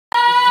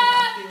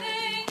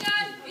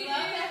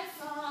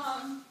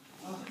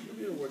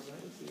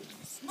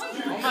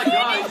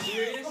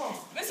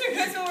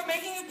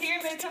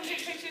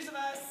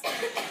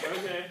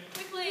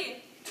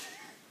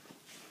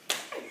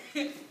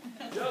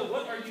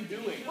you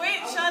doing? Wait,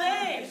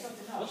 Sade! Sade!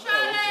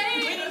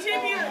 Wait, don't you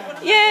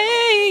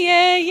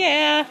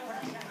Yeah.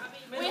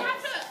 We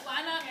have to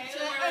line up to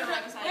where we're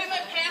right. Wait,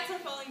 my pants are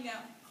falling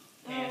down.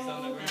 Pants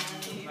on the ground.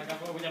 Like I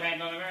put your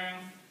pants on the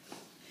ground.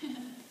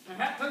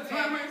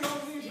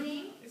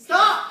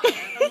 Stop! I'm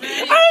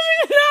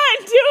not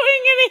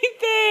doing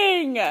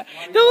anything! The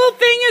little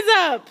thing is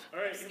up!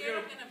 Alright, here we go.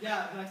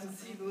 Yeah, but I can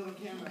see the little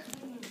camera.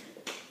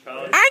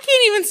 I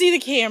can't even see the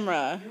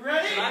camera. You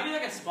ready? Should I be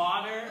like a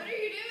spotter? What are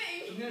you doing?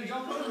 I'm gonna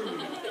jump over you.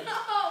 No!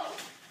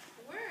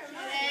 Where am I?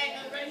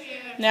 Right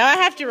here. Now I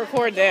have to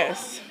record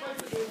this.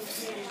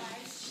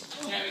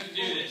 Yeah, we can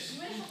do this.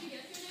 Not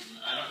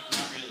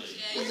really.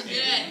 Yeah, you're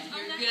good.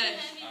 You're good.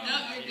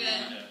 Nope, you're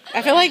good.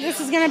 I feel like this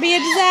is gonna be a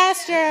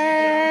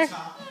disaster.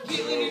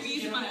 Caitlin, you're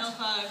using my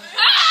L5.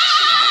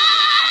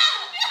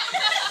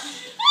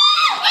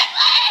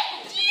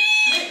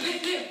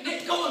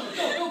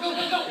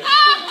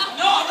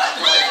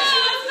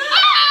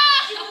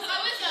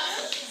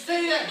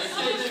 Stay there.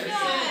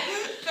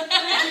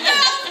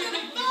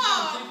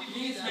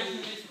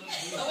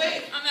 Oh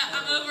wait, I'm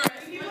over it.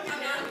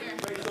 I'm out here.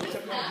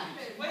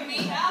 Wait, me?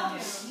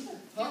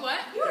 You what?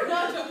 You are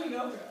not jumping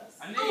over us.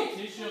 I need a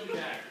tissue of the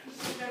back.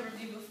 I've never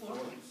been before.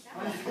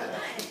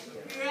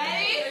 You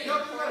ready?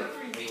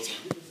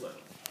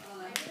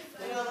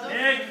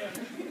 Nick!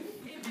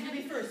 You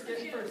be first. Get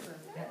me first.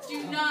 Do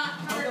not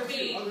hurt me.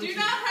 Do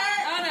not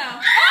hurt. Oh no.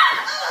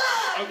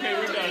 Okay,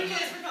 we're done.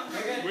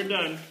 We're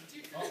done.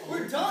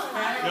 We're done.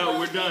 No,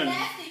 we're done.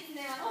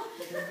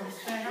 Here comes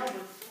Stan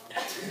Albert.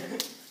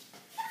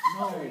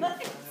 No.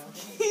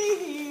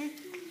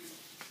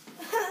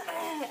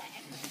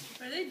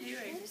 What are they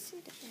doing?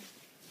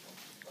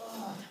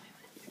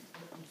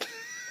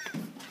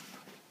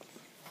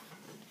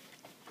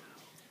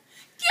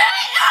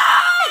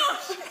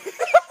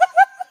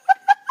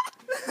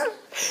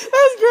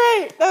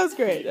 That was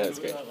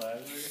great.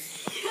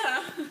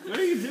 Yeah. What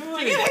are you doing?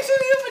 Take a picture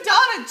of you and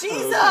Madonna.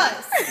 Jesus.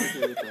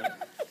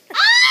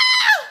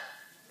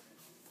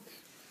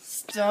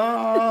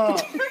 Stop.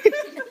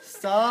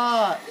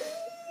 Stop.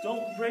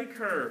 Don't break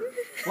her.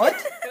 What?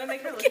 Gonna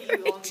make her look at you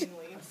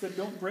longingly. I said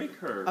don't break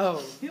her.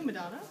 Oh. Who,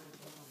 Madonna?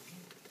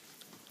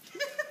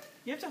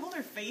 You have to hold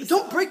her face.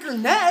 Don't break her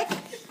neck.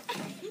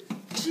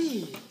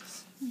 Jeez.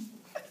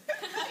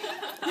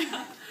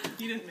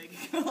 You didn't make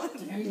it go.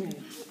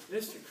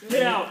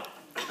 Get out.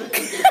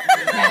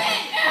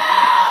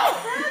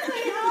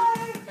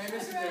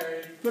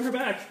 Put her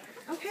back.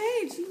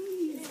 Okay,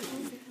 jeez.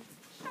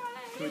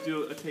 Can we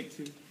do a take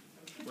two?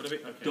 What are we?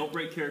 Okay. Don't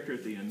break character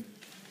at the end.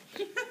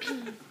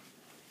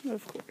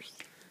 Of course.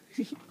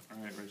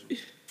 Alright, Rachel.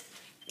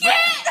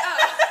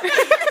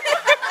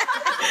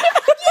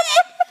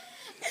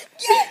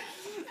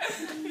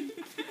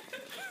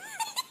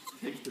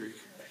 Take three.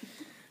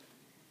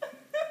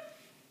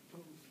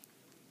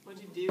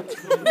 What'd you do?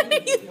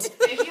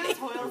 Maybe on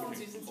toil since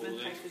Susan Smith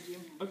texted you.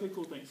 Okay,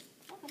 cool, thanks.